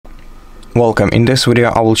Welcome. In this video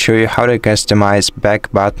I will show you how to customize back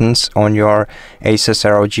buttons on your ASUS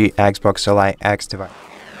ROG Xbox Ally X device.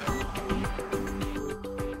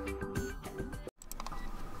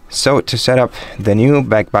 So to set up the new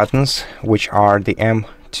back buttons, which are the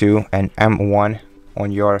M2 and M1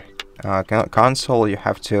 on your console, you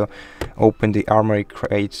have to open the Armory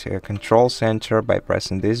Crate control center by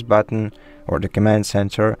pressing this button, or the command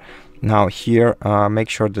center. Now here make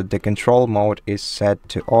sure that the control mode is set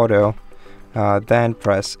to auto. Then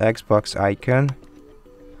press Xbox icon,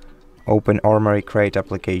 open Armory Crate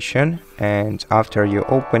application, and after you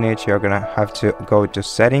open it, you're gonna have to go to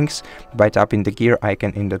settings by tapping the gear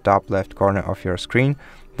icon in the top left corner of your screen.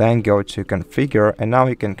 Then go to configure, and now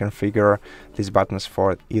you can configure these buttons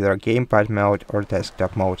for either Gamepad mode or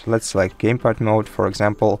desktop mode. Let's select Gamepad mode, for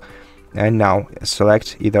example, and now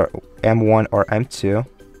select either M1 or M2,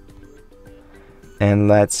 and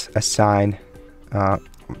let's assign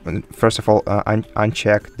first of all,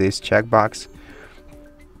 uncheck this checkbox,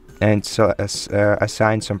 and so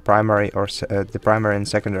assign some primary or the primary and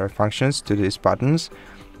secondary functions to these buttons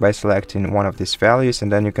by selecting one of these values,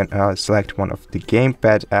 and then you can select one of the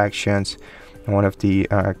gamepad actions, one of the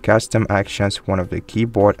custom actions, one of the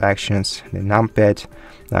keyboard actions, the numpad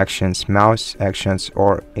actions, mouse actions,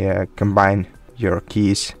 or combine your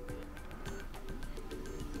keys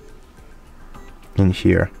in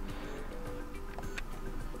here.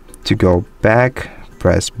 To go back,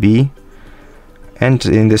 press B, and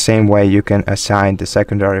in the same way you can assign the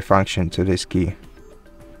secondary function to this key.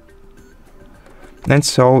 And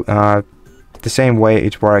so the same way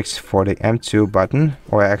it works for the M2 button,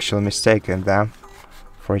 or I actually mistaken them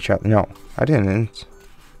for each other. No, I didn't.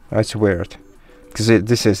 That's weird, because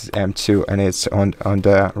this is M2 and it's on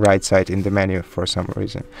the right side in the menu for some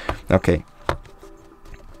reason. Okay.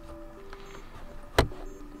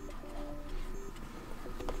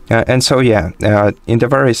 And so yeah, in the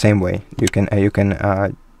very same way you can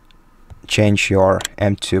change your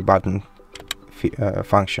M2 button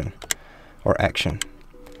function or action.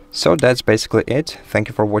 So that's basically it. Thank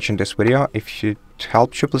you for watching this video. If it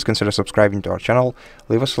helped you, please consider subscribing to our channel,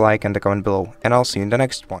 leave us a like and a comment below, and I'll see you in the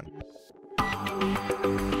next one.